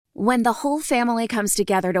When the whole family comes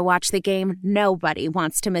together to watch the game, nobody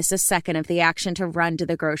wants to miss a second of the action to run to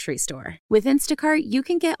the grocery store. With Instacart, you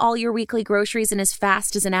can get all your weekly groceries in as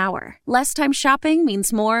fast as an hour. Less time shopping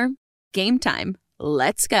means more game time.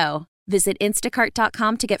 Let's go. Visit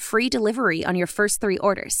instacart.com to get free delivery on your first 3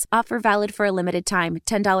 orders. Offer valid for a limited time.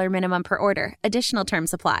 $10 minimum per order. Additional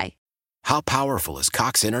terms apply. How powerful is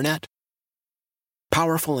Cox Internet?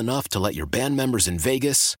 Powerful enough to let your band members in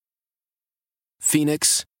Vegas,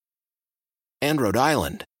 Phoenix, and Rhode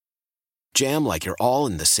Island jam like you're all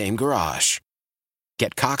in the same garage.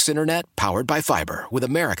 Get Cox Internet powered by fiber with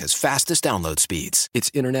America's fastest download speeds.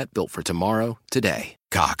 It's internet built for tomorrow, today.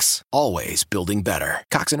 Cox, always building better.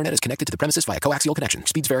 Cox Internet is connected to the premises via coaxial connection.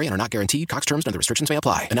 Speeds vary and are not guaranteed. Cox terms and other restrictions may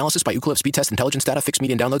apply. Analysis by Ookla Speed Test Intelligence Data. Fixed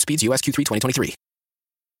median download speeds. US Q3 2023.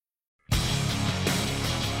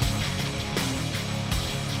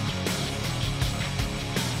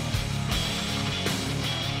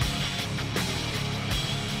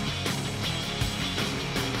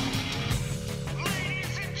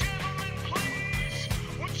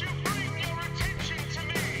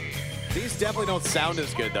 These definitely don't sound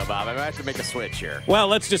as good, though, Bob. I might have to make a switch here. Well,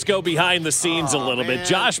 let's just go behind the scenes a little bit.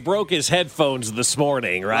 Josh broke his headphones this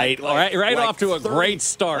morning, right? Right off to a great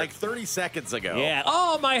start. Like 30 seconds ago. Yeah.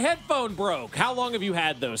 Oh, my headphone broke. How long have you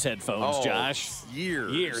had those headphones, Josh?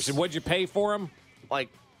 Years. And what'd you pay for them? Like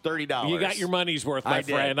 $30. You got your money's worth, my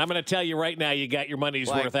friend. I'm going to tell you right now, you got your money's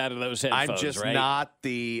worth out of those headphones, I'm just not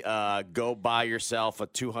the go buy yourself a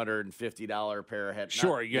 $250 pair of headphones.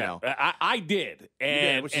 Sure, yeah. I did.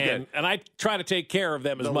 And, which is good. And I try to take care of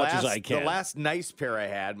them as much as I can. The last nice pair I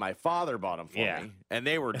had, my father bought them for me. And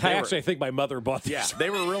they were. I think my mother bought these. Yeah, they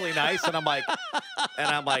were really nice. And I'm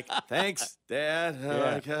like, thanks, Dad.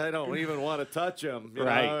 Like, I don't even want to touch them. You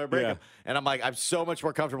know, break them. And I'm like, I'm so much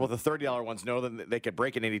more comfortable with the $30 ones, knowing that they could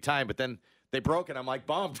break at any time. But then they broke, and I'm like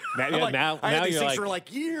bummed. Now I had these you're things for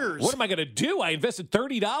like years. What am I going to do? I invested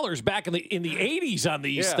 $30 back in the 80s on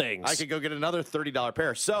these things. I could go get another $30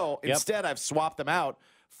 pair. So instead, I've swapped them out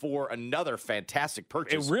for another fantastic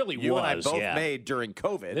purchase. It really you was. You and I both made during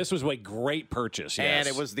COVID. This was a great purchase, yes. And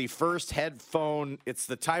it was the first headphone. It's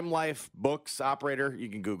the Time Life Books operator. You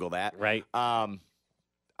can Google that. Right.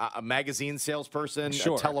 A magazine salesperson, a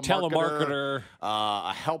telemarketer,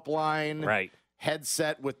 a helpline. Right.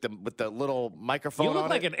 Headset with the little microphone on it. You look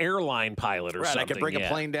like an airline pilot or something. I could bring a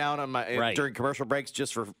plane down on my during commercial breaks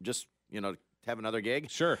just have another gig.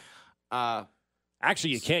 Sure.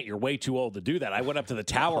 Actually, you can't. You're way too old to do that. I went up to the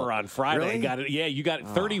tower on Friday and got it. Yeah, you got it.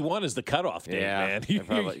 31 is the cutoff date, man.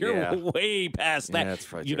 You're way past that. Yeah,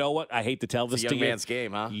 that's right. You know what? I hate to tell this to you. It's a young man's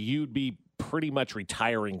game, huh? You'd be pretty much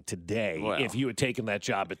retiring today if you had taken that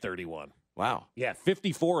job at 31. Wow. Yeah,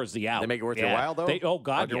 54 is the out. They make it worth your while, though?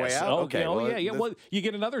 God, your yes. way out? Okay. Well, you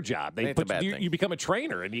get another job. They put you become a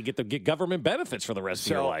trainer, and you get to get government benefits for the rest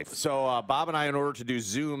of your life. So Bob and I, in order to do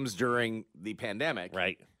Zooms during the pandemic,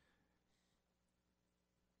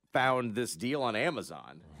 found this deal on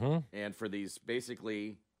Amazon. And for these,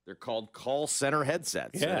 basically, they're called call center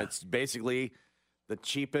headsets. Yeah. And it's basically the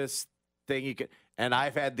cheapest thing you could. And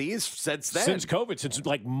I've had these since then. Since COVID, since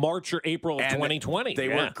like March or April of 2020. They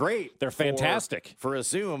work great. They're fantastic. For a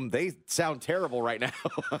Zoom, they sound terrible right now.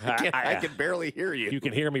 I can barely hear you. You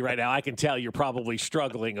can hear me right now. I can tell you're probably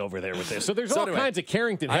struggling over there with this. So there's all kinds of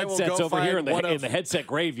Carrington headsets over here in the headset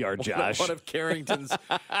graveyard, Josh. One of Carrington's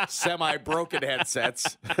semi-broken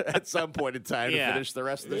headsets at some point in time to finish the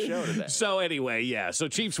rest of the show today. So anyway, so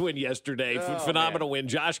Chiefs win yesterday. Phenomenal win.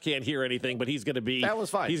 Josh can't hear anything, but he's going to be. That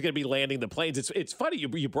was fine. He's going to be landing the planes. It's funny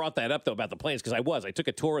you brought that up though about the planes because I took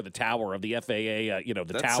a tour of the tower of the FAA.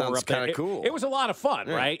 The tower up there. Kind of cool. It was a lot of fun,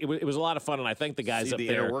 right? It was a lot of fun, and I thank the guys up the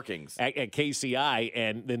there inner workings at KCI.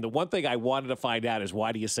 And then the one thing I wanted to find out is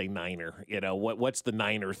why do you say Niner? What's the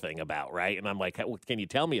Niner thing about, right? And I'm like, can you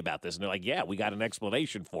tell me about this? And they're like, yeah, we got an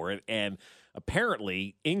explanation for it. And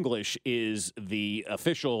apparently, English is the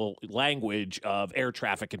official language of air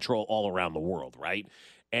traffic control all around the world, right?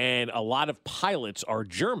 And a lot of pilots are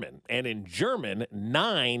German. And in German,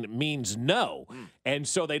 9 means no. And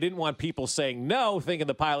so they didn't want people saying no, thinking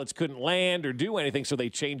the pilots couldn't land or do anything. So they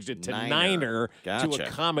changed it to Niner to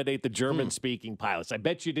accommodate the German-speaking pilots. I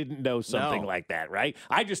bet you didn't know something like that, right?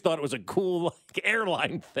 I just thought it was a cool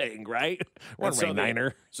airline thing, right?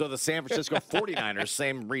 Niner. So the San Francisco 49ers,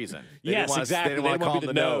 same reason. Yes, exactly. They didn't want to be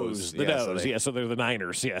the nose. The nose, so they're the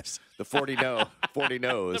Niners, yes. The 40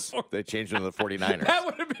 nose. They changed them to the 49ers. That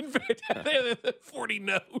would have been fantastic. The 40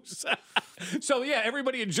 nose. So,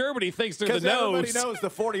 everybody in Germany thinks they're the nose. Everybody knows the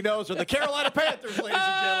 40 nose are the Carolina Panthers, ladies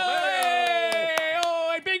and gentlemen. Hey!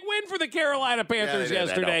 Oh, right, big win for the Carolina Panthers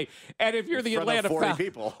yesterday. And if you're the Atlanta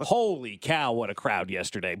people, holy cow, what a crowd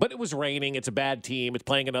yesterday! But it was raining. It's a bad team. It's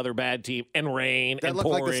playing another bad team, and rain that and looked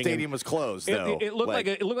pouring. Like the stadium was closed. Though it looked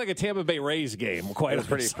like a Tampa Bay Rays game. Quite it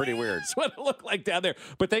was pretty weird. That's what it looked like down there.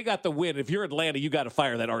 But they got the win. If you're Atlanta, you got to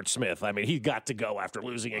fire that Art Smith. I mean, he got to go after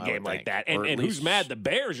losing a game like that. And who's mad? The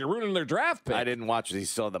Bears. You're ruining their draft pick. I didn't watch. He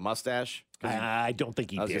still had the mustache. I don't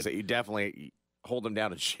think he did. I was going to say, you definitely hold him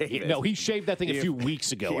down and shave it. No, he shaved that thing a few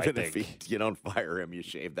weeks ago, Even I think. if you don't fire him, you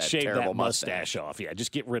shave that terrible mustache off. Yeah,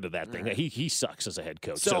 just get rid of that thing. He sucks as a head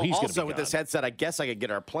coach. So he's also be with gone. this headset, I guess I could get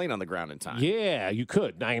our plane on the ground in time. Yeah, you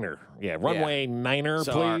could. Niner. Yeah, runway Niner,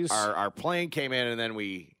 so please. Our plane came in, and then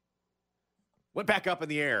we went back up in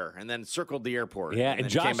the air and then circled the airport. Yeah, and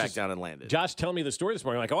Josh came back down and landed. Josh told me the story this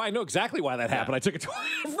morning. Like, I know exactly why that happened. I took a tour.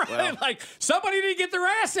 Like, somebody didn't get their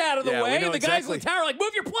ass out of the way. The guys in the tower are like,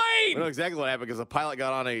 move your plane. We know exactly what happened because the pilot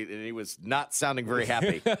got on and he was not sounding very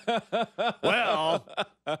happy. Well,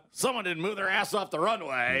 someone didn't move their ass off the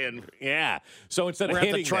runway. And yeah. So instead of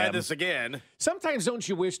hitting to try them, this again. Sometimes don't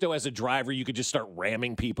you wish, though, as a driver, you could just start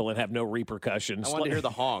ramming people and have no repercussions? I wanted to hear the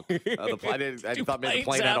honk. I thought maybe the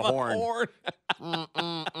plane had a horn.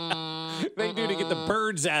 They do to get the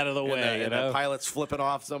birds out of the way. And the pilot's flipping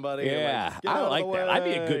off somebody. Yeah, I like that. I'd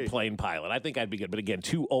be a good plane pilot. I think I'd be good. But again,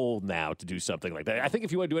 too old now to do something like that. I think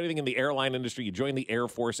if you want to do anything in the airline industry, you join the Air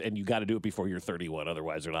Force, and you got to do it before you're 31.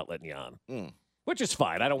 Otherwise, they're not letting you on. Which is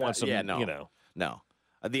fine. I don't want some, No.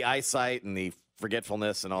 The eyesight and the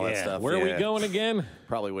forgetfulness and all that stuff. Where are we going again?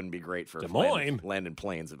 Probably wouldn't be great for Des Moines. landing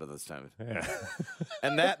planes at this time. Yeah.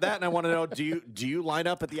 And and I want to know, do you line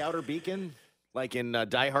up at the Outer Beacon? Like in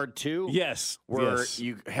Die Hard 2? Yes. Where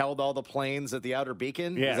you held all the planes at the Outer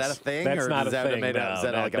Beacon? Yes. Is that a thing? That's not a thing. Is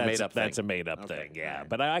that like a made-up thing? That's a made-up thing, yeah.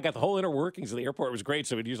 But I got the whole inner workings of the airport. It was great.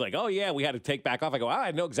 So he was like, oh, yeah, we had to take back off. I go,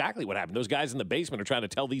 I know exactly what happened. Those guys in the basement are trying to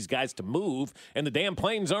tell these guys to move, and the damn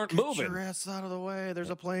planes aren't moving. Get your ass out of the way. There's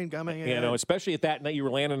a plane coming in. You know, especially at that night, you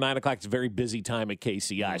were landing at 9 o'clock. It's a very busy time at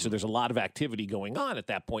KCI. So there's a lot of activity going on at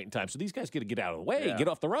that point in time. So these guys got to get out of the way, get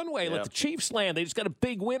off the runway, let the Chiefs land. They just got a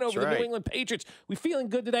big win over the New England Patriots. We feeling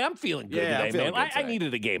good today. I'm feeling good today, man. I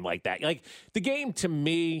needed a game like that. Like the game to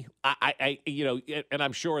me, I and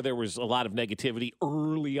I'm sure there was a lot of negativity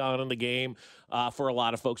early on in the game for a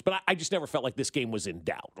lot of folks, but I just never felt like this game was in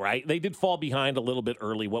doubt. Right? They did fall behind a little bit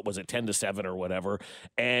early. What was it, 10-7 or whatever?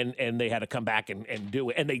 And they had to come back and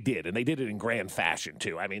do it, and they did it in grand fashion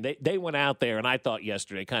too. I mean, they went out there, and I thought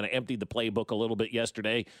yesterday kind of emptied the playbook a little bit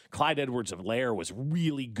yesterday. Clyde Edwards-Helaire was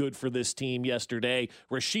really good for this team yesterday.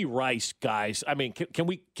 Rashee Rice, guys. I mean, can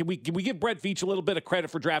we give Brett Veach a little bit of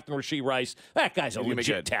credit for drafting Rashee Rice? That guy's a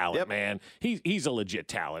legit talent, man. He's a legit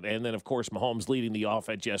talent. And then, of course, Mahomes leading the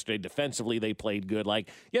offense yesterday. Defensively, they played good. Like,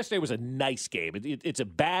 yesterday was a nice game. It's a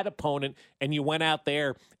bad opponent, and you went out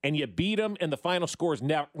there and you beat them, and the final score is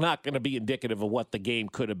not going to be indicative of what the game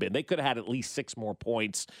could have been. They could have had at least 6 more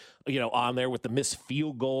points, on there with the missed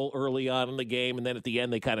field goal early on in the game, and then at the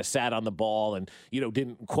end they kind of sat on the ball and,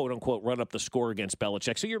 didn't, quote-unquote, run up the score against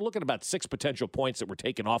Belichick. So you're looking at about 6 potential points that were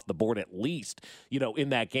taken off the board at least, in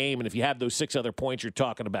that game. And if you have those 6 other points, you're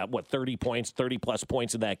talking about, 30 points, 30-plus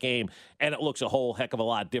points in that game, and it looks a whole heck of a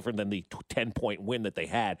lot different than the 10-point win that they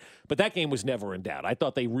had. But that game was never in doubt. I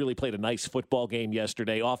thought they really played a nice football game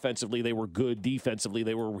yesterday. Offensively, they were good. Defensively,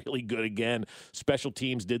 they were really good again. Special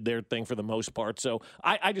teams did their thing for the most part. So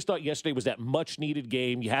I just thought yesterday was that much-needed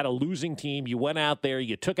game. You had a losing team. You went out there.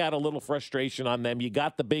 You took out a little frustration on them. You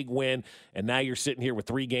got the big win, and now you're sitting here with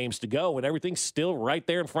 3 games to go, and everything's still right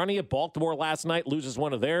there in front of you. Baltimore last night loses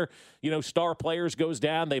one of their, star players, goes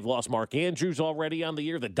down. They've lost Mark Andrews already on the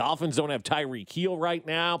year. The Dolphins don't have Tyreek Hill right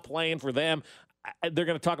now playing for them. They're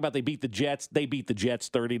going to talk about they beat the Jets. They beat the Jets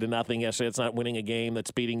 30-0 yesterday. It's not winning a game. That's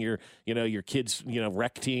beating your kids,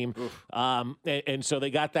 rec team. And so they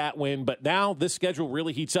got that win. But now this schedule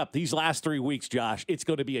really heats up. These last 3 weeks, Josh, it's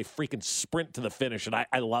going to be a freaking sprint to the finish. And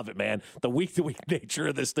I love it, man. The week-to-week nature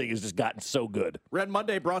of this thing has just gotten so good. Red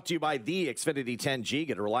Monday brought to you by the Xfinity 10G.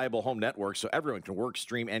 Get a reliable home network so everyone can work,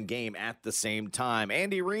 stream, and game at the same time.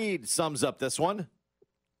 Andy Reid sums up this one.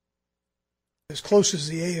 As close as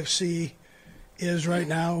the AFC is right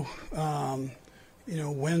now,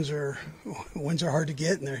 wins are hard to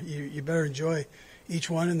get, and you better enjoy each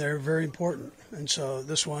one, and they're very important. And so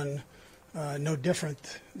this one, no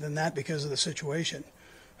different than that because of the situation.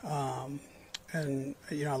 And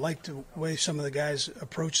I like the way some of the guys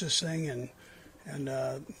approach this thing, and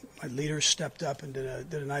my leaders stepped up and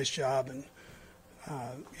did a nice job. And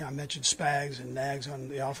I mentioned Spags and Nags on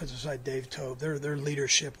the offensive side, Dave Tobe. Their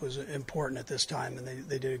leadership was important at this time, and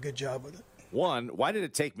they did a good job with it. One, why did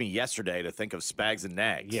it take me yesterday to think of Spags and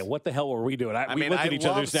Nags? Yeah, what the hell were we doing? We looked at each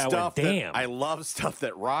love other now and went, damn. I love stuff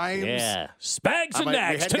that rhymes. Yeah. Spags and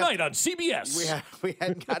Nags tonight on CBS. We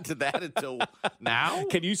hadn't got to that until now.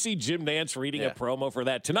 Can you see Jim Nantz reading a promo for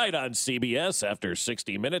that? Tonight on CBS, after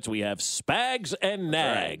 60 Minutes, we have Spags and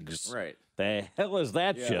Nags. Right. The hell is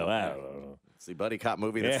that show? I don't know. It's the buddy cop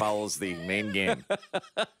movie that follows the main game.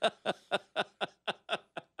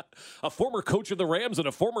 A former coach of the Rams and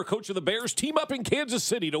a former coach of the Bears team up in Kansas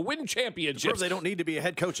City to win championships. Proves they don't need to be a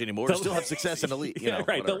head coach anymore to still have success in the league. Right.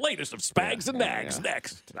 Whatever. The latest of Spags and Nags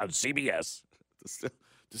next on CBS.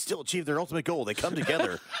 To still achieve their ultimate goal, they come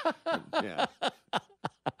together.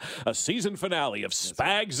 A season finale of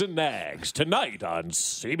Spags and Nags tonight on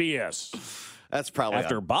CBS. That's probably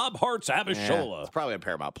after Bob Hart's Abishola. It's probably on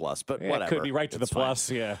Paramount Plus, but whatever. It could be right to the plus,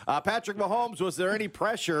 Patrick Mahomes, was there any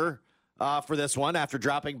pressure for this one after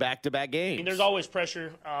dropping back-to-back games? I mean, there's always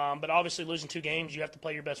pressure, but obviously losing 2 games, you have to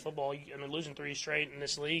play your best football. Losing 3 straight in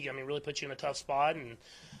this league, really puts you in a tough spot. And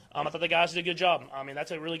I thought the guys did a good job.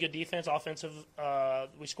 That's a really good defense. Offensive,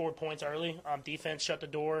 we scored points early. Defense shut the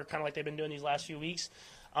door, kind of like they've been doing these last few weeks.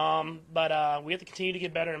 But we have to continue to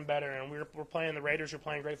get better and better, and we're playing the Raiders. We're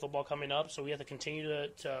playing great football coming up, so we have to continue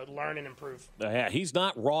to learn and improve. Yeah, he's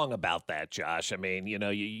not wrong about that, Josh.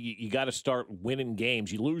 You got to start winning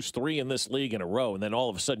games. You lose 3 in this league in a row, and then all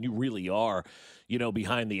of a sudden you really are,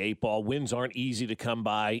 behind the 8 ball. Wins aren't easy to come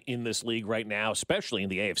by in this league right now, especially in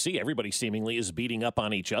the AFC. Everybody seemingly is beating up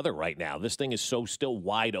on each other right now. This thing is still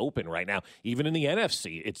wide open right now. Even in the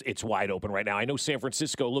NFC, it's wide open right now. I know San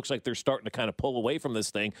Francisco looks like they're starting to kind of pull away from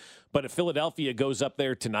this thing, but if Philadelphia goes up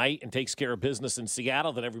there tonight and takes care of business in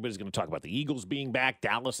Seattle, then everybody's going to talk about the Eagles being back.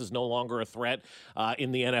 Dallas is no longer a threat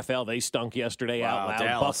in the NFL. They stunk yesterday out loud.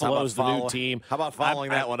 Dallas. Buffalo's the new team. How about following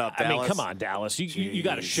that one up, Dallas? Come on, Dallas. You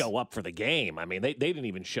got to show up for the game. They didn't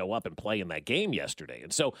even show up and play in that game yesterday.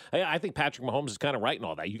 And so I think Patrick Mahomes is kind of right in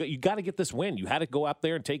all that. You got to get this win. You had to go up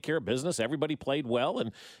there and take care of business. Everybody played well,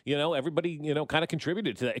 and everybody kind of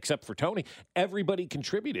contributed to that, except for Toney. Everybody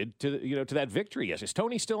contributed to to that victory. Yes, is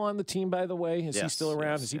Toney still on the team? By the way, is he still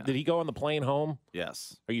around? Yes, Did he go on the plane home?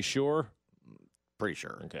 Yes. Are you sure? Pretty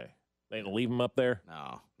sure. Okay. They didn't leave him up there?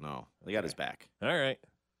 No. They got his back. All right.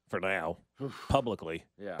 For now. Publicly.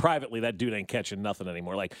 Yeah. Privately, that dude ain't catching nothing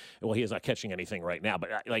anymore. He is not catching anything right now, but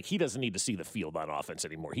he doesn't need to see the field on offense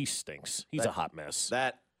anymore. He stinks. He's a hot mess.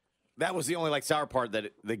 That was the only sour part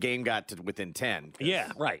that the game got to within 10.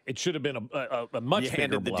 Yeah, right. It should have been a much bigger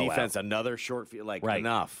handed the blowout. defense another short field. Right.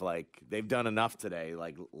 Enough. They've done enough today.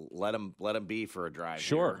 Let them be for a drive.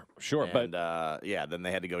 Sure. And, then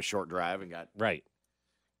they had to go short drive and got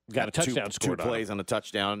got a touchdown scored two on plays him. on a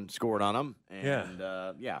touchdown scored on them, and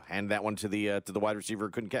hand that one to the wide receiver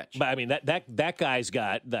who couldn't catch. But that guy's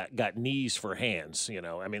got knees for hands. He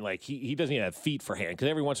doesn't even have feet for hands, because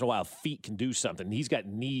every once in a while feet can do something. He's got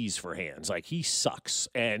knees for hands. He sucks,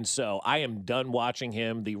 and so I am done watching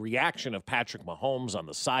him. The reaction of Patrick Mahomes on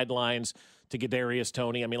the sidelines to Kadarius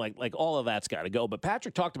Toney. All of that's got to go. But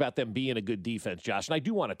Patrick talked about them being a good defense, Josh, and I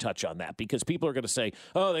do want to touch on that, because people are going to say,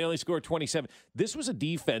 oh, they only scored 27. This was a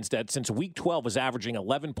defense that since Week 12 was averaging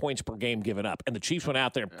 11 points per game given up, and the Chiefs went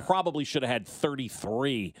out there and probably should have had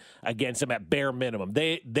 33 against them at bare minimum.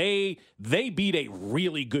 They beat a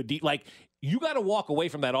really good you got to walk away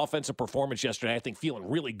from that offensive performance yesterday, I think, feeling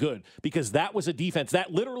really good, because that was a defense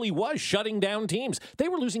that literally was shutting down teams. They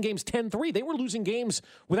were losing games 10-3. They were losing games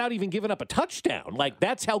without even giving up a touchdown.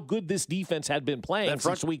 That's how good this defense had been playing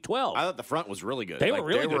since Week 12. I thought the front was really good. They were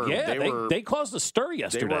really good. Yeah, they caused a stir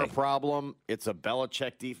yesterday. They were a problem. It's a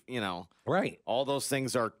Belichick Right. All those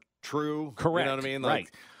things are true. Correct. You know what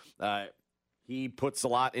I mean? He puts a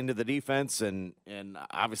lot into the defense, and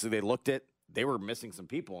obviously they were missing some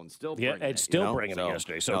people and still bringing it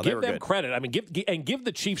yesterday. So give them credit. Give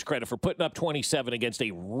the Chiefs credit for putting up 27 against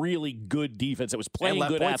a really good defense that was playing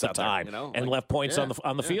good at the time and left points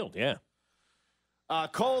on the field. Yeah.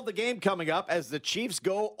 Call the game coming up as the Chiefs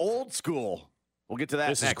go old school. We'll get to that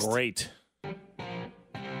next. This is great.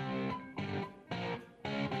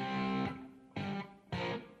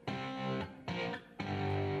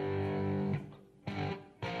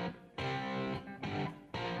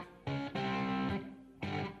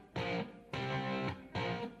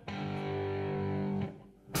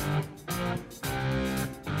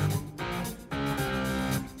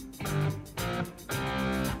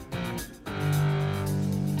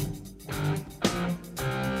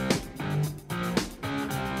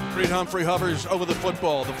 Humphrey hovers over the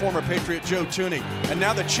football, the former Patriot Joe Toney. And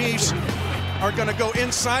now the Chiefs are going to go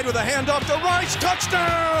inside with a handoff to Rice.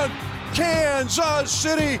 Touchdown! Kansas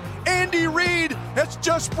City. Andy Reid has Patriots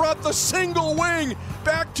just brought the single wing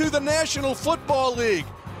back to the National Football League.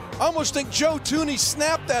 I almost think Joe Toney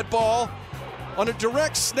snapped that ball on a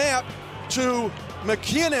direct snap to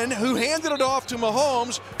McKinnon, who handed it off to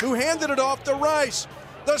Mahomes, who handed it off to Rice.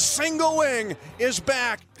 The single wing is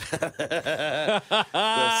back. The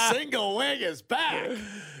single wing is back.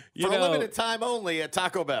 For a limited time only at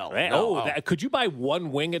Taco Bell. Could you buy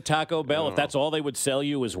one wing at Taco Bell? If that's all they would sell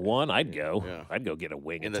you is one, I'd go. Yeah. I'd go get a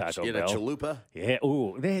wing at Taco Bell. In a chalupa? Yeah.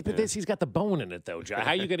 Ooh, but he's got the bone in it, though, John.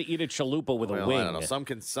 How are you going to eat a chalupa with a wing? I don't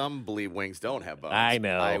know. Some believe wings don't have bones. I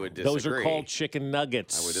know. I would disagree. Those are called chicken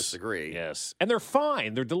nuggets. I would disagree. Yes. And they're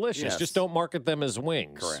fine. They're delicious. Yes. Just don't market them as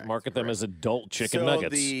wings. Correct. Market them as adult chicken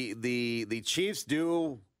nuggets. The Chiefs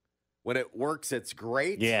do, when it works, it's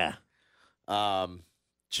great. Yeah.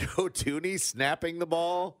 Joe Toney snapping the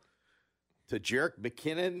ball to Jerick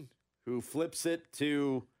McKinnon, who flips it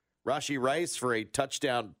to Rashee Rice for a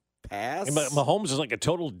touchdown pass. And Mahomes is like a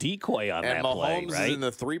total decoy on that play, And Mahomes right? is in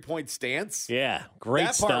the three-point stance. Yeah,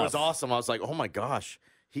 great stuff. That part was awesome. I was like, oh, my gosh.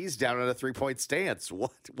 He's down at a three-point stance.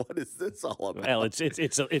 What is this all about? Well,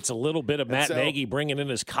 it's a little bit of Matt Nagy bringing in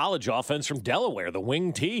his college offense from Delaware, the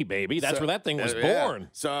wing T, baby. That's where that thing was born.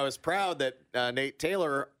 So I was proud that Nate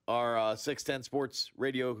Taylor, our 610 Sports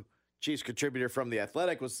Radio Chiefs contributor from The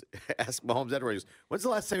Athletic, was asked Mahomes Edwards, when's the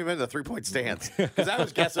last time you been in the three-point stance? Because I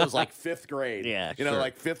was guessing it was like fifth grade. Yeah,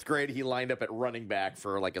 like fifth grade, he lined up at running back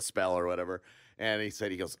for like a spell or whatever. And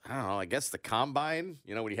he goes, I don't know, I guess the combine,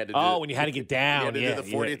 when you had to do when you had to get down. You had to do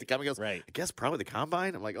the 40 at the combine. He goes, right. I guess probably the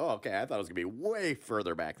combine. I'm like, oh, okay. I thought it was going to be way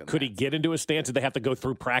further back than that. Could he get into a stance? Did they have to go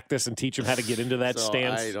through practice and teach him how to get into that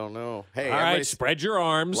stance? I don't know. Hey, all right, spread your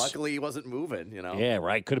arms. Luckily, he wasn't moving, Yeah,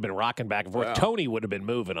 right. Could have been rocking back and forth. Well, Tony would have been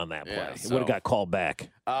moving on that play. Yeah, He would have got called back.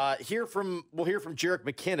 We'll hear from Jerick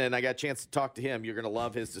McKinnon. I got a chance to talk to him. You're going to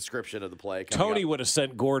love his description of the play. Tony would have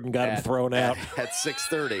sent Gordon, got him thrown out. At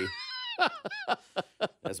 6:30.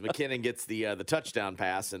 As McKinnon gets the touchdown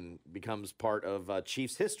pass and becomes part of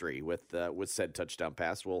Chiefs history with said touchdown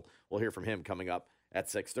pass. We'll hear from him coming up at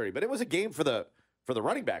 6:30. But it was a game for the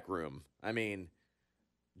running back room. I mean,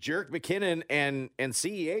 Jerick McKinnon and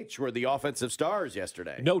CEH were the offensive stars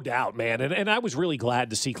yesterday. No doubt, man. And I was really glad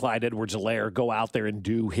to see Clyde Edwards-Helaire go out there and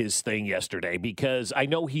do his thing yesterday, because I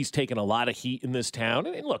know he's taken a lot of heat in this town.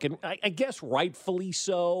 And look, and I guess rightfully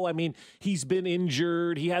so. I mean, he's been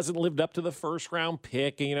injured. He hasn't lived up to the first-round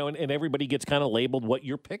pick, and everybody gets kind of labeled what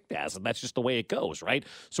you're picked as, and that's just the way it goes, right?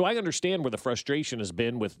 So I understand where the frustration has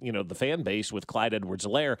been with, the fan base with Clyde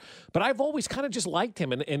Edwards-Helaire, but I've always kind of just liked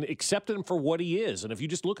him and accepted him for what he is. And if you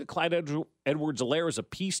just look at Clyde Edwards-Helaire as a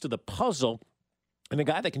piece to the puzzle and a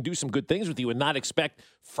guy that can do some good things with you and not expect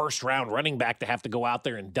first-round running back to have to go out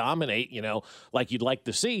there and dominate, like you'd like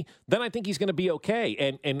to see, then I think he's going to be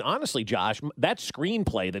okay. And honestly, Josh, that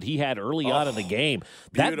screenplay that he had early on in the game,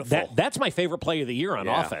 that's my favorite play of the year on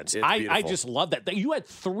offense. I just love that. You had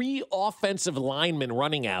 3 offensive linemen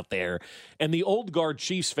running out there, and the old guard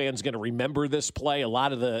Chiefs fans going to remember this play. A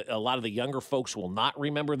lot of the younger folks will not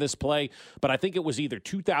remember this play, but I think it was either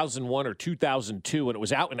 2001 or 2002, and it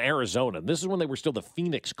was out in Arizona. This is when they were still the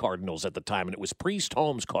Phoenix Cardinals at the time, and it was Priest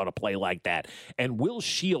Holmes caught a play like that, and Will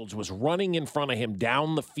Shields was running in front of him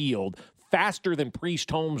down the field faster than Priest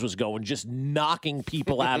Holmes was going, just knocking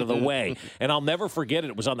people out of the way. And I'll never forget it.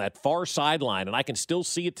 It was on that far sideline, and I can still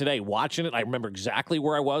see it today. Watching it, I remember exactly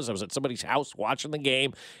where I was. I was at somebody's house watching the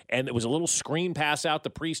game, and it was a little screen pass out to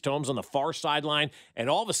Priest Holmes on the far sideline, and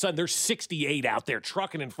all of a sudden, there's 68 out there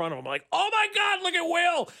trucking in front of him. I'm like, oh, my God, look at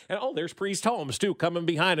Will. And, there's Priest Holmes, too, coming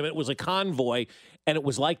behind him. It was a convoy, and it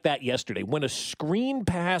was like that yesterday. When a screen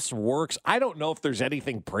pass works, I don't know if there's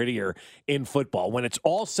anything prettier in football. When it's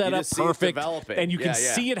all set up perfect, and you can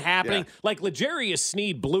see it happening. Yeah. Like L'Jarius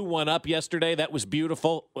Sneed blew one up yesterday. That was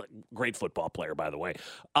beautiful. Great football player, by the way.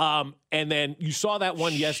 And then you saw that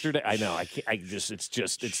one yesterday. I know.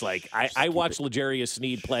 It's like I watched L'Jarius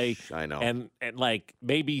Sneed play. I know. And like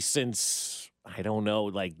maybe since, I don't know,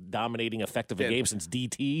 like dominating effective a game since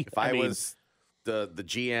DT. If I was the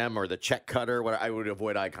GM or the check cutter, I would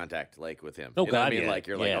avoid eye contact with him. Oh, you know God, what I mean? yeah. Like,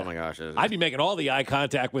 you're like, oh my gosh. I'd be making all the eye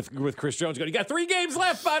contact with Chris Jones going, you got 3 games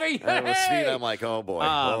left, buddy. And with Sneed, I'm like, oh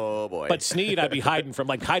boy. But Sneed, I'd be hiding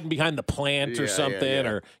behind the plant or something,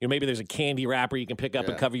 or maybe there's a candy wrapper you can pick up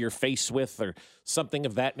and cover your face with, or something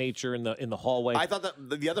of that nature in the hallway. I thought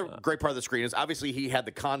that the other great part of the screen is obviously he had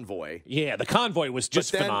the convoy. Yeah, the convoy was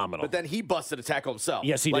just phenomenal. But then he busted a tackle himself.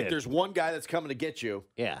 Yes, he did. Like, there's one guy that's coming to get you.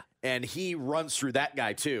 Yeah. And he runs through that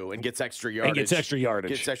guy too and gets extra yardage. Gets extra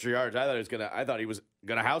yardage. I thought he was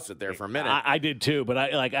going to house it there for a minute. I did too, but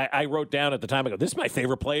I wrote down at the time, I go, this is my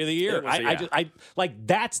favorite play of the year.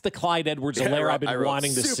 That's the Clyde Edwards-Helaire I've been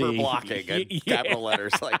wanting to see. Super blocking in capital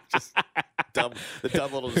letters, like just the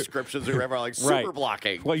dumb little descriptions we remember, like super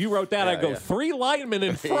blocking. Well, you wrote that. I go, 3 linemen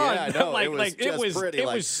in front. Yeah, I know. It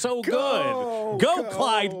was so good. Go,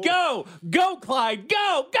 Clyde, go, Clyde,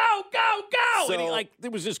 go. So, and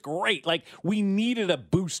it was just great. Like, we needed a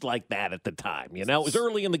boost like that at the time. You know, it was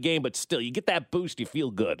early in the game, but still, you get that boost, you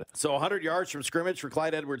feel good. So 100 yards from scrimmage for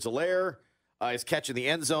Clyde Edwards-Helaire. His catch in the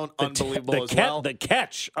end zone, unbelievable as well. The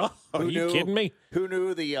catch. Oh, are you kidding me? Who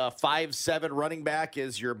knew the 5'7" running back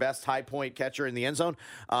is your best high-point catcher in the end zone?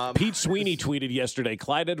 Pete Sweeney tweeted yesterday,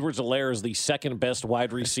 Clyde Edwards-Helaire is the second best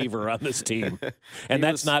wide receiver on this team. And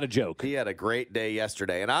that's not a joke. He had a great day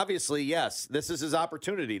yesterday. And obviously, yes, this is his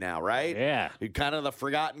opportunity now, right? Yeah. He's kind of the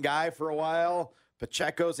forgotten guy for a while.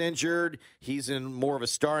 Pacheco's injured. He's in more of a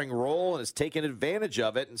starring role and has taken advantage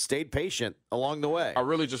of it and stayed patient along the way. I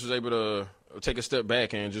really just was able to take a step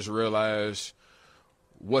back and just realize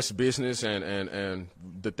what's business and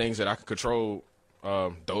the things that I can control.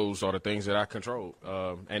 Those are the things that I control.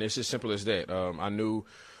 And it's as simple as that. I knew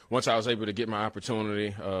once I was able to get my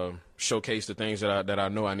opportunity, showcase the things that I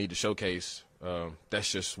know I need to showcase,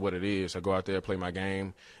 that's just what it is. I go out there, play my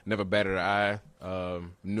game, never batted an eye.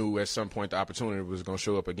 Knew at some point the opportunity was going to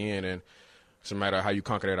show up again, and it's a matter of how you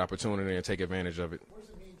conquer that opportunity and take advantage of it. What does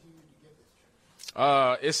it mean to you to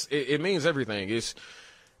get this chance? It means everything.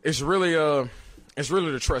 It's really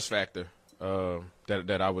the trust factor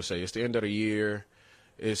that I would say. It's the end of the year.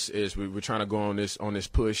 We're trying to go on this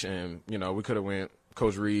push, and we could have went.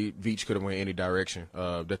 Coach Reed, Veach could have went any direction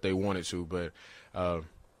that they wanted to, but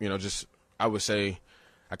just I would say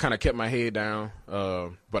I kind of kept my head down,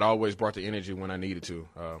 but I always brought the energy when I needed to.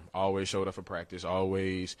 Always showed up for practice.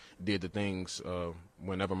 Always did the things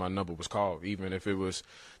whenever my number was called, even if it was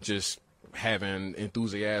just having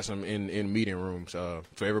enthusiasm in meeting rooms.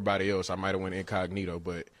 For everybody else, I might have went incognito,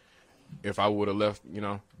 but if I would have left,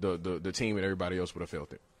 the team and everybody else would have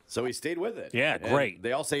felt it. So he stayed with it. Yeah, great. And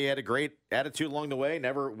they all say he had a great attitude along the way.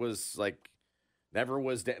 Never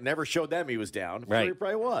showed them he was down. I'm right. sure he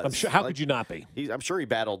probably was. I'm sure. How could you not be? I'm sure he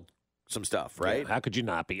battled some stuff, right? Yeah, how could you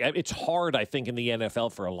not be? It's hard, I think, in the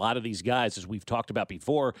NFL for a lot of these guys, as we've talked about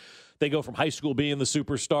before. They go from high school being the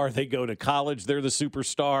superstar, they go to college, they're the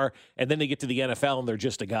superstar, and then they get to the NFL and they're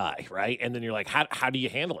just a guy, right? And then you're like, how do you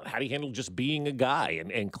handle it? How do you handle just being a guy?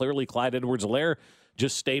 And clearly Clyde Edwards-Helaire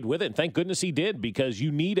just stayed with it. And thank goodness he did, because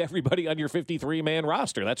you need everybody on your 53-man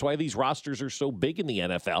roster. That's why these rosters are so big in the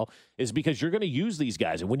NFL, is because you're going to use these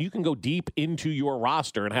guys. And when you can go deep into your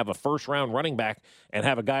roster and have a first-round running back and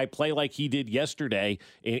have a guy play like he did yesterday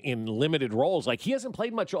in limited roles, like he hasn't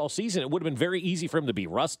played much all season, it would have been very easy for him to be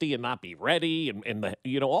rusty and not be ready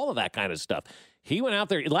and all of that kind of stuff. He went out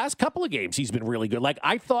there. The last couple of games, he's been really good. Like,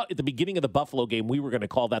 I thought at the beginning of the Buffalo game, we were going to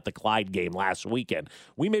call that the Clyde game last weekend.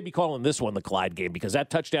 We may be calling this one the Clyde game, because that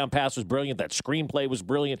touchdown pass was brilliant. That screenplay was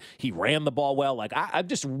brilliant. He ran the ball well. Like, I'm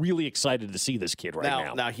just really excited to see this kid right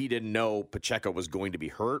now. Now, he didn't know Pacheco was going to be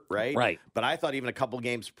hurt, right? Right. But I thought even a couple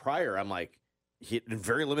games prior, I'm like, in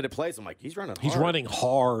very limited plays, I'm like, he's running hard. He's running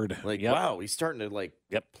hard. Like, wow, he's starting to,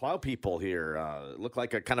 plow people here. Look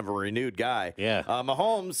like a kind of a renewed guy. Yeah.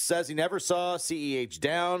 Mahomes says he never saw CEH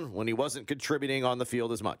down when he wasn't contributing on the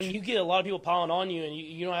field as much. You get a lot of people piling on you, and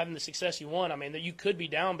you're not having the success you want. I mean, you could be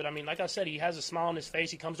down, but, like I said, he has a smile on his face.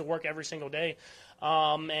 He comes to work every single day.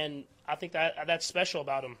 And I think that's special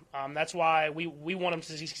about him. That's why we want him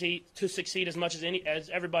to succeed as much as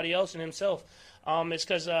everybody else and himself. It's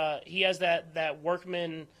because he has that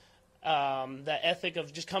workman, that ethic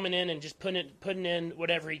of just coming in and just putting in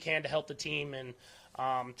whatever he can to help the team. And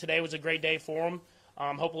today was a great day for him.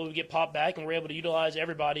 Hopefully we get popped back and we're able to utilize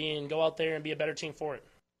everybody and go out there and be a better team for it.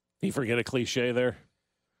 You forget a cliche there?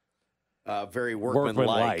 Very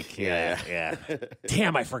workmanlike. Yeah.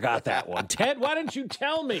 Damn, I forgot that one. Ted, why didn't you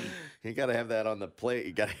tell me? You got to have that on the plate.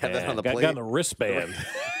 You got to have that on the plate. Got on the wristband.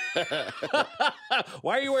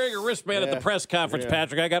 Why are you wearing a wristband at the press conference,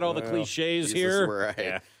 Patrick? I got all the cliches here.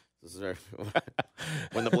 This is where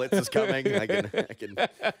when the blitz is coming, I can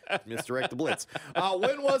misdirect the blitz.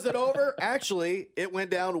 When was it over? Actually, it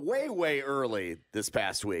went down way, way early this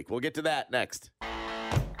past week. We'll get to that next.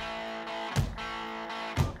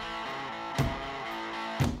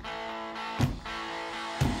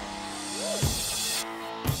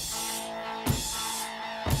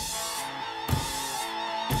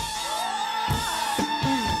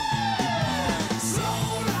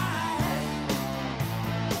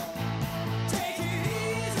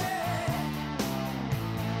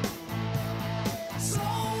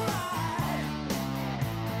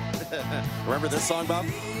 Remember this song, Bob?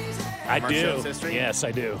 I From our do. show's history? Yes,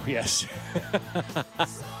 I do. Yes.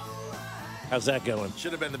 How's that going?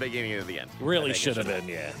 Should have been the beginning of the end. Really should have been,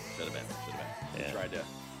 yeah. Should have been. Yeah. Tried to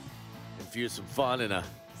infuse some fun in a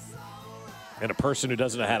person who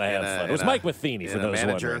doesn't know how to have fun. It was Mike Matheny, for those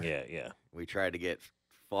manager. wondering. Yeah. We tried to get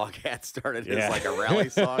Foghat started as like a rally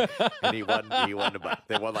song, and he won.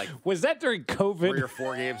 They won like was that during COVID? 3 or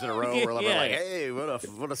 4 games in a row. Where we're like, hey, what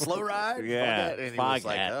a slow ride. Yeah, Foghat. And he was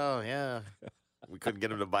like, oh yeah. We couldn't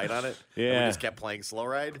get him to bite on it. Yeah, and we just kept playing slow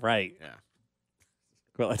ride. Right. Yeah.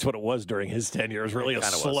 Well, that's what it was during his tenure. It was really a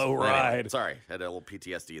slow ride. Anyway, sorry, had a little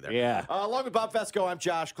PTSD there. Yeah. Along with Bob Fesco, I'm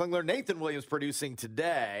Josh Klingler. Nathan Williams producing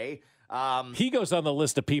today. He goes on the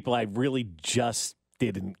list of people I really just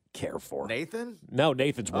didn't care for. Nathan? No,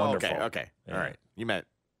 Nathan's wonderful. Okay. Yeah. All right. You met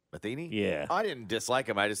Matheny? Yeah. I didn't dislike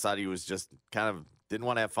him. I just thought he was just kind of didn't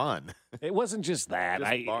want to have fun. It wasn't just that.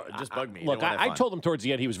 Just bugged me. Look, I told him towards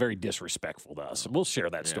the end he was very disrespectful to us. We'll share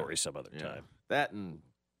that story some other time. That and,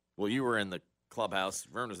 well, you were in the clubhouse.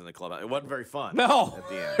 Vern was in the clubhouse. It wasn't very fun. No. At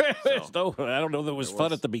the end. So. I don't know that it was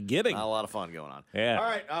fun at the beginning. Not a lot of fun going on. Yeah. All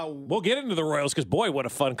right. We'll get into the Royals because, boy, what a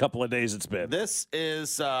fun couple of days it's been. This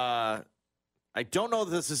is, I don't know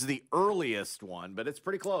that this is the earliest one, but it's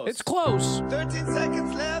pretty close. It's close. 13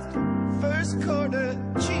 seconds left. First quarter.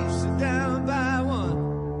 Chiefs are down by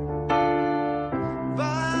 1.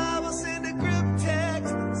 Bob will send a group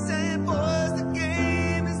text saying, boys, the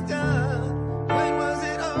game is done. When was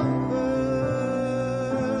it over?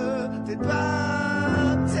 Did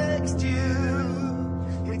Bob text you?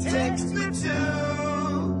 He texted me too.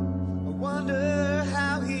 I wonder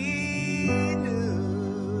how he knew.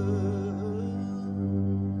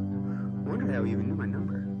 I wonder how he even knew my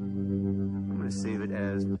number. I'm going to save it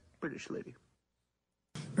as British lady.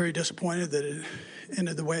 Very disappointed that it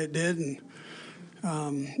ended the way it did, and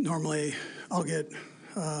normally I'll get.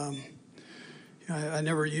 I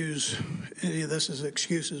never use any of this as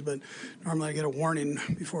excuses, but normally I get a warning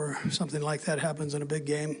before something like that happens in a big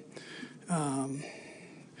game.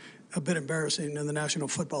 A bit embarrassing in the National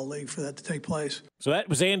Football League for that to take place. So that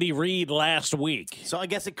was Andy Reid last week. So I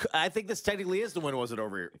guess I think this technically is the when was it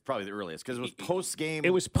over? Probably the earliest because it was post game.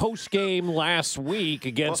 It was post game last week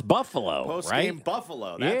against Buffalo. Post game right?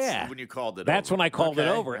 Buffalo. That's when you called it. That's over. when I called it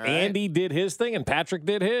over. Right. Andy did his thing and Patrick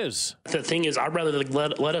did his. The thing is, I'd rather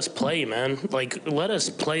let us play, man. Like, let us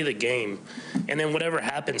play the game. And then whatever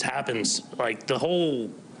happens, happens. Like, the whole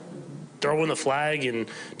throwing the flag and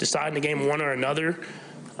deciding the game one or another,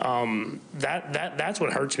 that's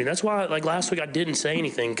what hurts me. That's why, like, last week I didn't say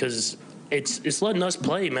anything because it's letting us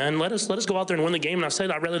play, man. Let us go out there and win the game. And I said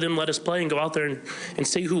I'd rather them let us play and go out there and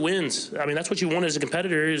see who wins. I mean, that's what you want as a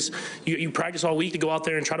competitor is you practice all week to go out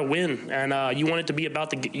there and try to win. And you want it to be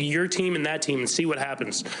about your team and that team and see what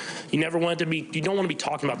happens. You never want it to be – you don't want to be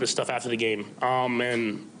talking about this stuff after the game.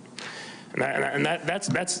 And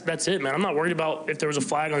that's it, man. I'm not worried about if there was a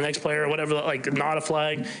flag on the next player or whatever, like not a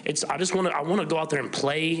flag. I want to go out there and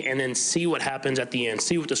play and then see what happens at the end,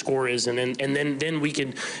 see what the score is, and then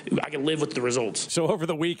I can live with the results. So over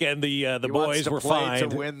the weekend, the boys were fined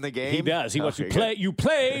to win the game. He does. He wants to play. You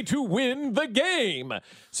play to win the game.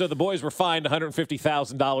 So the boys were fined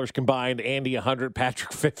 $150,000 combined. Andy $100,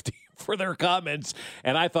 Patrick $50. For their comments,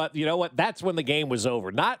 and I thought, you know what? That's when the game was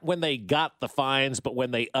over. Not when they got the fines, but when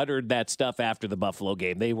they uttered that stuff after the Buffalo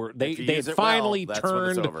game. They finally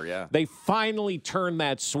turned. They finally turned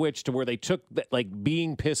that switch to where they took like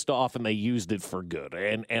being pissed off and they used it for good.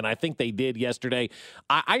 And I think they did yesterday.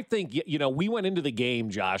 I think we went into the game,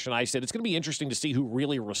 Josh, and I said it's going to be interesting to see who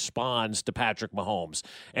really responds to Patrick Mahomes.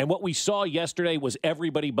 And what we saw yesterday was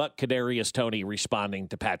everybody but Kadarius Toney responding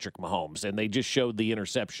to Patrick Mahomes, and they just showed the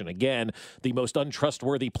interception again. The most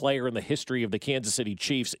untrustworthy player in the history of the Kansas City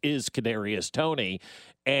Chiefs is Kadarius Toney,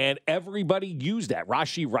 and everybody used that.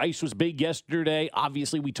 Rashee Rice was big yesterday.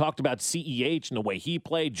 Obviously, we talked about CEH and the way he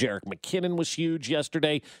played. Jerick McKinnon was huge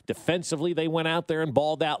yesterday. Defensively, they went out there and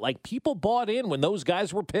balled out. Like, people bought in when those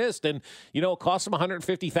guys were pissed, and, it cost them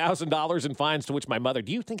 $150,000 in fines, to which my mother,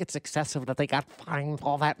 do you think it's excessive that they got fined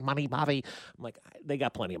all that money, Bobby? I'm like, they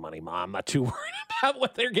got plenty of money, Mom. I'm not too worried about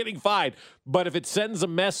what they're getting fined. But if it sends a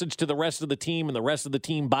message to the rest of the team and the rest of the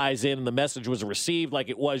team buys in and the message was received like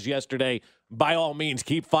it was yesterday, by all means,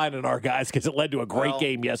 keep finding our guys because it led to a great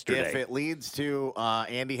game yesterday. If it leads to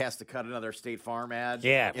Andy has to cut another State Farm ad,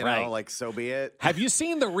 right. So be it. Have you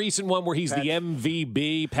seen the recent one where he's the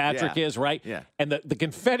MVB, Patrick is, right? Yeah. And the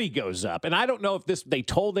confetti goes up. And I don't know if they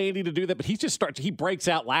told Andy to do that, but he breaks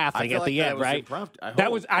out laughing at the end, right?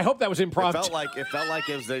 I hope that was impromptu. It felt like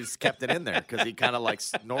they just kept it in there because he kind of like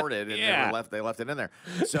snorted and they left it in there.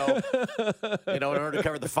 So, in order to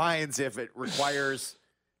cover the fines, if it requires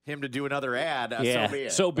him to do another ad, Yeah, so be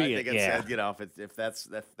it. so be I it, think it's, yeah. you know, if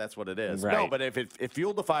that's what it is. Right. No, but if it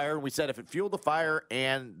fueled the fire, we said if it fueled the fire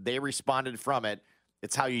and they responded from it,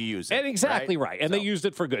 it's how you use it. And exactly right. And So- they used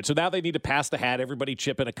it for good. So now they need to pass the hat. Everybody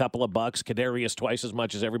chip in a couple of bucks. Kadarius twice as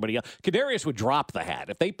much as everybody else. Kadarius would drop the hat.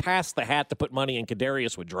 If they passed the hat to put money in,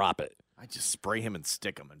 Kadarius would drop it. I just spray him and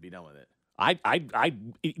stick him and be done with it. I'd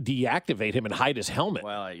deactivate him and hide his helmet.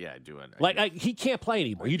 Well, yeah, I do it. Like he can't play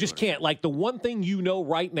anymore. You just can't. Like the one thing you know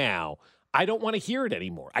right now, I don't want to hear it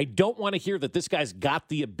anymore. I don't want to hear that this guy's got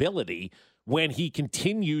the ability when he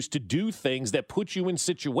continues to do things that put you in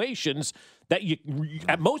situations that you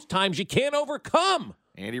at most times you can't overcome.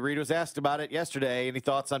 Andy Reid was asked about it yesterday. Any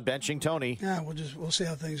thoughts on benching Toney? Yeah, we'll see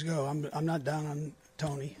how things go. I'm not down on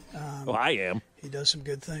Toney. Well, I am. He does some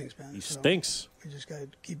good things, man. He stinks. We just got to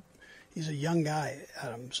keep. He's a young guy,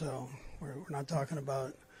 Adam. So we're not talking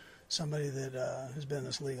about somebody that has been in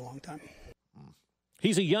this league a long time.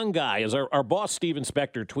 He's a young guy. As our boss, Steven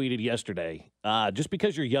Spector, tweeted yesterday, just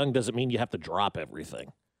because you're young doesn't mean you have to drop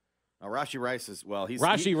everything. Rashi Rice is, well, he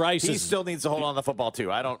still needs to hold on to the football,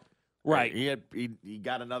 too. I don't. Right. He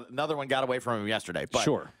got another one got away from him yesterday. But,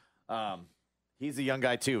 sure. He's a young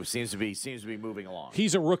guy, too. Seems to be moving along.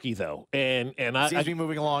 He's a rookie, though. And seems to be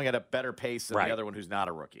moving along at a better pace than the other one who's not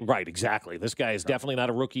a rookie. Right, exactly. This guy is definitely not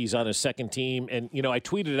a rookie. He's on his second team. And, you know, I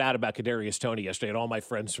tweeted out about Kadarius Toney yesterday, and all my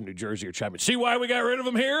friends from New Jersey are chiming. See why we got rid of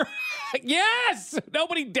him here? Yes!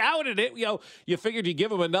 Nobody doubted it. You know, you figured you'd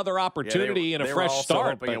give him another opportunity and a fresh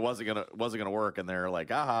start. But it wasn't gonna work, and they're like,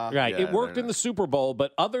 aha. Right. Yeah, it worked in the Super Bowl,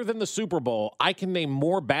 but other than the Super Bowl, I can name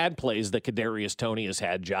more bad plays that Kadarius Toney has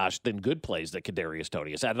had, Josh, than good plays that Kadarius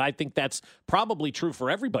Toney has had. And I think that's probably true for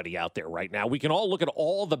everybody out there right now. We can all look at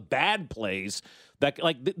all the bad plays that,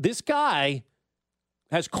 like, this guy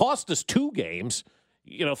has cost us 2 games.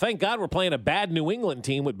 You know, thank God we're playing a bad New England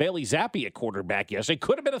team with Bailey Zappi at quarterback yesterday.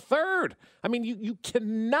 Could have been a third. I mean, you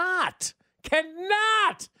cannot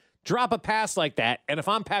drop a pass like that. And if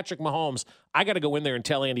I'm Patrick Mahomes, I got to go in there and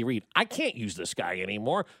tell Andy Reid, I can't use this guy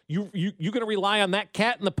anymore. You going to rely on that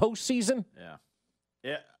cat in the postseason? Yeah.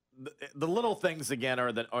 Yeah. The little things again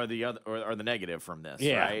are the negative from this.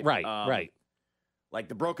 Yeah, right. Like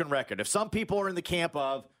the broken record. If some people are in the camp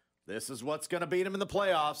of this is what's going to beat him in the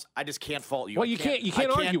playoffs, I just can't fault you. Well, you can't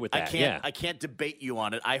argue with that. I can't debate you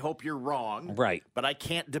on it. I hope you're wrong. Right. But I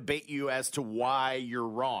can't debate you as to why you're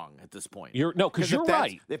wrong at this point. Because you're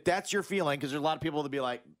right. If that's your feeling, because there's a lot of people that be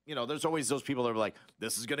like, you know, there's always those people that are like,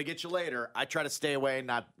 this is going to get you later. I try to stay away and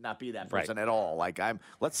not be that person at all. Like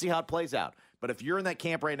let's see how it plays out. But if you're in that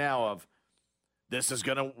camp right now of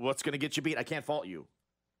what's gonna get you beat, I can't fault you.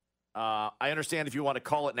 I understand if you want to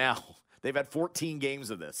call it now. They've had 14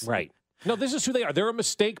 games of this. Right. No, this is who they are. They're a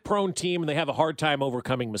mistake-prone team, and they have a hard time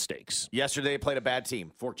overcoming mistakes. Yesterday, they played a bad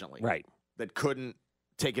team, fortunately. Right. That couldn't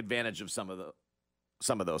take advantage of some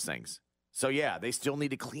of those things. So yeah, they still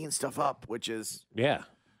need to clean stuff up, which is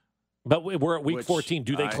But we're at week 14.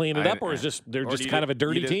 Do they clean it up, or is they're just kind of a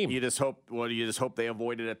dirty team? You just hope they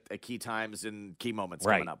avoid it at key times and key moments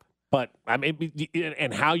coming up. But I mean,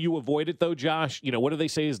 and how you avoid it, though, Josh? You know, what do they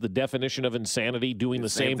say is the definition of insanity? Doing the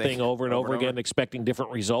same thing over and over again, expecting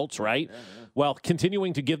different results, right? Yeah. Well,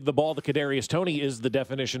 continuing to give the ball to Kadarius Toney is the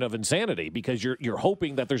definition of insanity because you're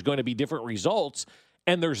hoping that there's going to be different results,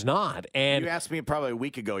 and there's not. And you asked me probably a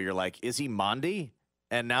week ago. You're like, "Is he Mondi?"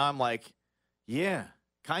 And now I'm like, "Yeah."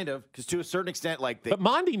 Kind of, because to a certain extent, but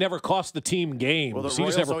Mondi never cost the team games. Well,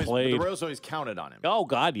 He's never played. The Royals always counted on him. Oh,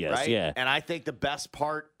 God, yes, right? yeah. And I think the best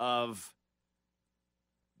part of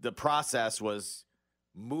the process was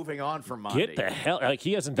moving on from Mondi. Get the hell, like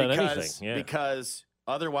he hasn't done anything. Yeah. Because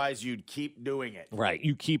otherwise you'd keep doing it. Right,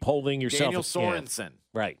 you keep holding yourself. Daniel Sorensen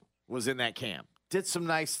was in that camp. Did some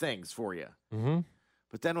nice things for you. Mm-hmm.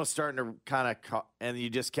 But then was starting to kind of, and you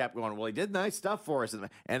just kept going, well, he did nice stuff for us.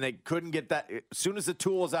 And they couldn't get that. As soon as the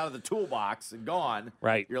tool was out of the toolbox and gone,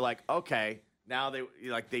 you're like, okay, now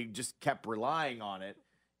they just kept relying on it,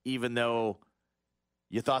 even though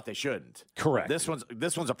you thought they shouldn't. Correct. This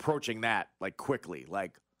one's approaching that like quickly.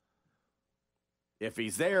 Like, if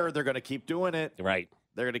he's there, they're going to keep doing it. Right.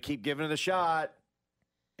 They're going to keep giving it a shot,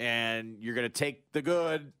 and you're going to take the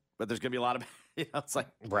good, but there's going to be a lot of it's like,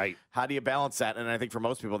 how do you balance that? And I think for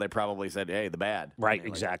most people, they probably said, hey, the bad. Right, I mean,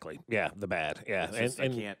 exactly. The bad. Yeah.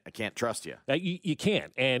 I can't trust you. You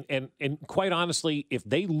can't. And quite honestly, if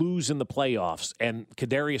they lose in the playoffs and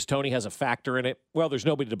Kadarius Toney has a factor in it, well, there's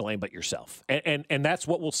nobody to blame but yourself. And that's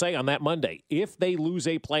what we'll say on that Monday. If they lose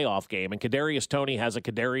a playoff game and Kadarius Toney has a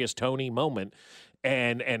Kadarius Toney moment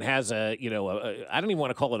and has I don't even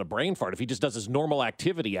want to call it a brain fart. If he just does his normal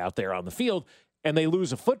activity out there on the field and they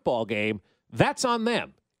lose a football game, that's on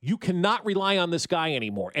them. You cannot rely on this guy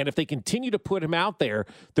anymore. And if they continue to put him out there,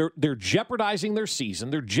 they're jeopardizing their season.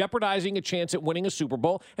 They're jeopardizing a chance at winning a Super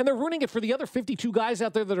Bowl. And they're ruining it for the other 52 guys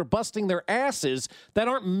out there that are busting their asses that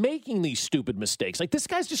aren't making these stupid mistakes. Like, this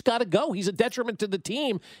guy's just got to go. He's a detriment to the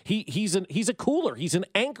team. He's a cooler. He's an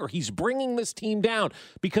anchor. He's bringing this team down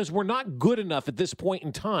because we're not good enough at this point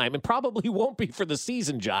in time, and probably won't be for the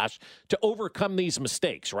season, Josh, to overcome these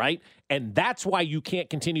mistakes, right? And that's why you can't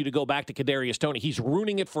continue to go back to Kadarius Toney. He's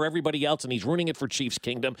ruining it for everybody else, and he's ruining it for Chiefs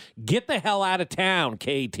Kingdom. Get the hell out of town,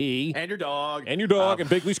 KT. And your dog. And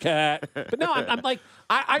Big Lee's cat. But no, I'm like,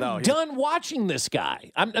 I'm done watching this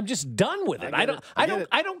guy. I'm just done with it.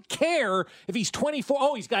 I don't care if he's 24.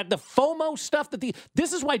 Oh, he's got the FOMO stuff.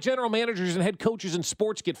 This is why general managers and head coaches in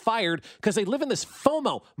sports get fired, because they live in this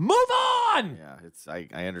FOMO. Move on! Yeah,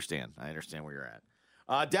 I understand. I understand where you're at.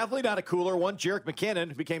 Definitely not a cooler one. Jerick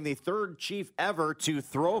McKinnon became the third Chief ever to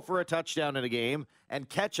throw for a touchdown in a game and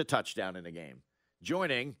catch a touchdown in a game.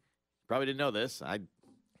 Joining, probably didn't know this. I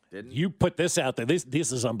didn't. You put this out there.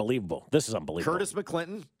 This is unbelievable. This is unbelievable. Curtis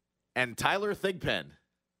McClinton and Tyler Thigpen.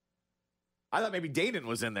 I thought maybe Danon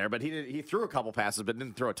was in there, but he threw a couple passes but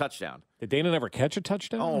didn't throw a touchdown. Did Danon ever catch a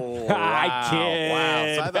touchdown? Oh, I kid.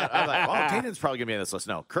 Wow. So I thought, oh, Danon's probably going to be on this list.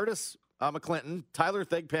 No, Curtis McClinton, Tyler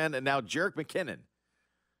Thigpen, and now Jerick McKinnon.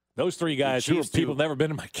 Those three guys who are people never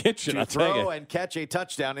been in my kitchen. To throw and catch a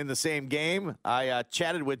touchdown in the same game. I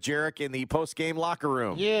chatted with Jerick in the post-game locker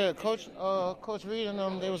room. Yeah, Coach Reed and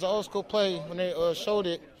them, there was an old school play when they showed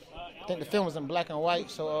it. I think the film was in black and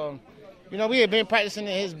white. So, we had been practicing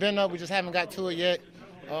it. It's been up. We just haven't got to it yet.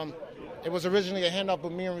 It was originally a handoff,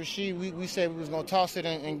 but me and Rasheed, we said we was going to toss it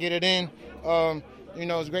and get it in. It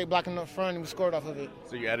was great blocking up front, and we scored off of it.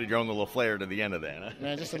 So you added your own little flair to the end of that, huh?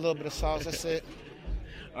 Man, just a little bit of sauce. That's it.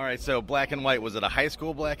 All right, so black and white. Was it a high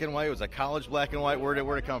school black and white? Was it a college black and white? Where'd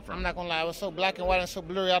it come from? I'm not going to lie. It was so black and white and so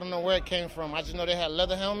blurry, I don't know where it came from. I just know they had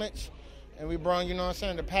leather helmets, and we brought,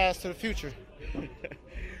 the past to the future.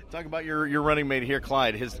 Talk about your running mate here,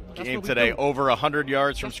 Clyde. His game today, over 100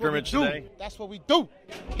 yards from scrimmage today. That's what we do.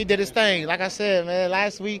 He did his thing. Like I said, man,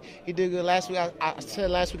 last week, he did good. Last week, I said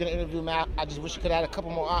last week in the interview, man, I just wish he could have had a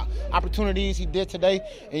couple more opportunities. He did today,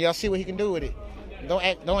 and y'all see what he can do with it. Don't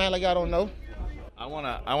act like y'all don't know. I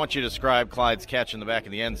want you to describe Clyde's catch in the back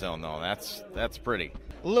of the end zone, though. That's pretty.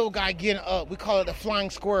 Little guy getting up. We call it the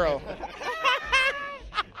flying squirrel.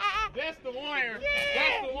 That's the one. Yeah.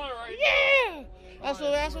 That's the one right there. Yeah.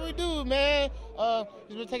 That's what we do, man.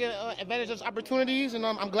 He's been taking advantage of his opportunities, and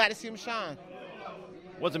I'm glad to see him shine.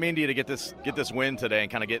 What's it mean to you to get this win today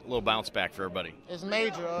and kind of get a little bounce back for everybody? It's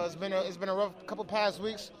major. It's been a rough couple past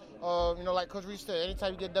weeks. Like Coach Reese said,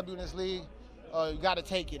 anytime you get a W in this league, you got to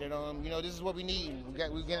take it, and this is what we need.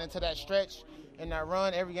 We get into that stretch and that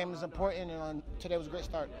run. Every game is important, and today was a great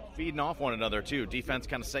start. Feeding off one another too. Defense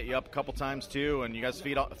kind of set you up a couple times too, and you guys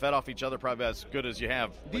fed off each other probably as good as you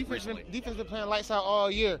have. Defense been playing lights out all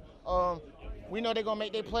year. We know they're gonna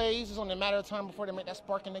make their plays. It's only a matter of time before they make that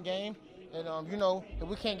spark in the game. And if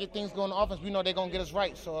we can't get things going on offense, we know they're gonna get us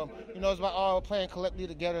right. So it's about all playing collectively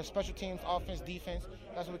together, special teams, offense, defense.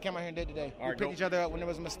 That's what we came out here and did today. We picked each other up when there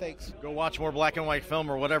was mistakes. Go watch more black and white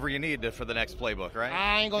film or whatever you need for the next playbook, right?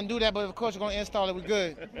 I ain't gonna do that, but of course we're gonna install it. We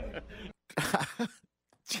good.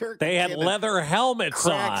 They had leather helmets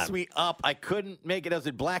on. Cracks me up. I couldn't make it. I was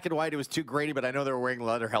in black and white. It was too grainy, but I know they were wearing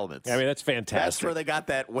leather helmets. I mean, that's fantastic. That's where they got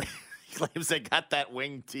that. He claims they got that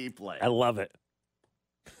wing tee play. I love it.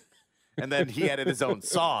 And then he added his own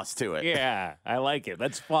sauce to it. Yeah, I like it.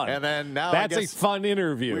 That's fun. And then now that's a fun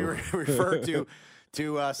interview. We refer to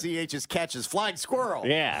CH's catch as flying squirrel.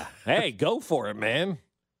 Yeah. Hey, go for it, man.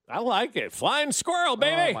 I like it. Flying squirrel,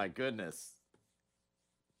 baby. Oh, my goodness.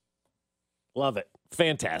 Love it.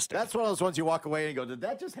 Fantastic. That's one of those ones you walk away and go, did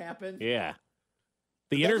that just happen? Yeah.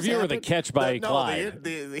 The interview or the catch by Clyde?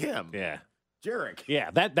 Him. Yeah. Jerick.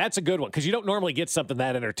 Yeah, that's a good one because you don't normally get something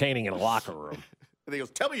that entertaining in a locker room. And he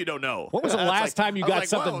goes, tell me you don't know. When was the last time you got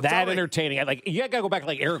something that entertaining? You got to go back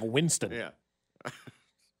like Eric Winston. Yeah.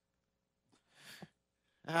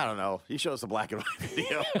 I don't know. He showed us a black and white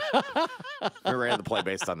video. We ran the play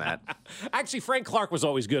based on that. Actually, Frank Clark was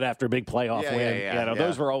always good after a big playoff win.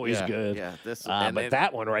 Those were always good. Yeah, but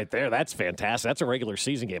that one right there, that's fantastic. That's a regular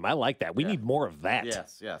season game. I like that. We need more of that.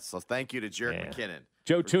 Yes. So thank you to Jerick McKinnon.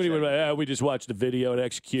 Joe Toney would we just watched the video and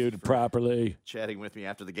executed properly. Chatting with me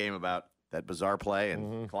after the game about that bizarre play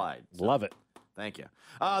and Clyde. So, love it. Thank you.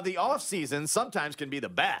 The offseason sometimes can be the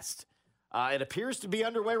best. It appears to be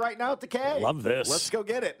underway right now at the K. Love this. Let's go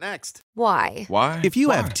get it next. Why? Why? If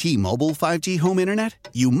you have T-Mobile 5G home internet,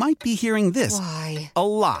 you might be hearing this Why? a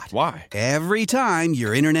lot. Why? Every time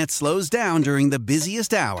your internet slows down during the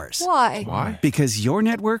busiest hours. Why? Why? Because your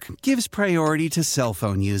network gives priority to cell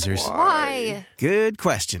phone users. Why? Good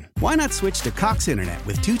question. Why not switch to Cox Internet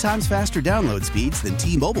with 2 times faster download speeds than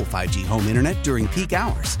T-Mobile 5G home internet during peak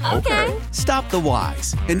hours? Okay. Stop the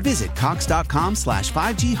whys and visit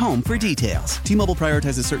cox.com/5G home for details. T-Mobile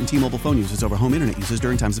prioritizes certain T-Mobile phone users over home internet users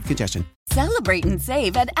during times of congestion. Celebrate and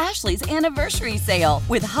save at Ashley's Anniversary Sale.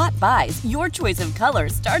 With Hot Buys, your choice of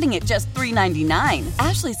colors starting at just $3.99.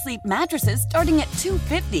 Ashley Sleep mattresses starting at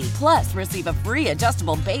 $2.50. Plus, receive a free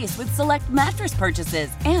adjustable base with select mattress purchases.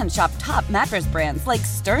 And shop top mattress brands like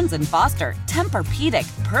Stearns & Foster,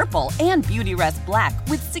 Tempur-Pedic, Purple, and Beautyrest Black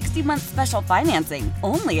with 60-month special financing.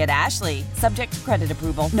 Only at Ashley. Subject to credit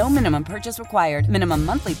approval. No minimum purchase required. Minimum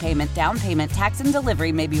monthly payment, down payment, tax, and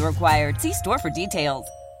delivery may be required. See store for details.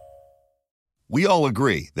 We all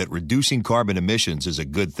agree that reducing carbon emissions is a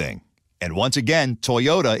good thing. And once again,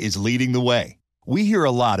 Toyota is leading the way. We hear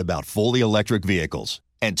a lot about fully electric vehicles,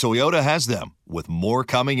 and Toyota has them, with more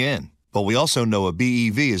coming in. But we also know a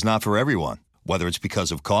BEV is not for everyone, whether it's because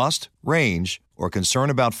of cost, range, or concern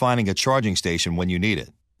about finding a charging station when you need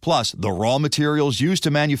it. Plus, the raw materials used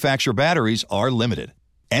to manufacture batteries are limited.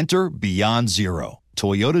 Enter Beyond Zero,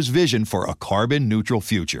 Toyota's vision for a carbon-neutral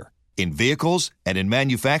future. In vehicles and in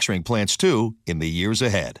manufacturing plants, too, in the years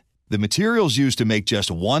ahead. The materials used to make just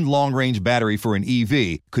one long-range battery for an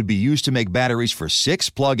EV could be used to make batteries for 6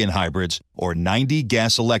 plug-in hybrids or 90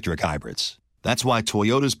 gas-electric hybrids. That's why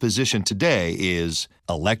Toyota's position today is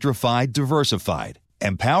electrified, diversified,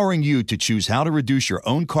 empowering you to choose how to reduce your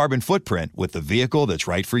own carbon footprint with the vehicle that's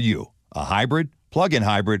right for you, a hybrid, plug-in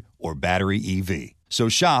hybrid, or battery EV. So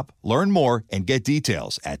shop, learn more, and get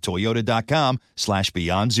details at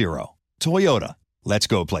toyota.com/beyond zero. Toyota, let's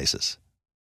go places.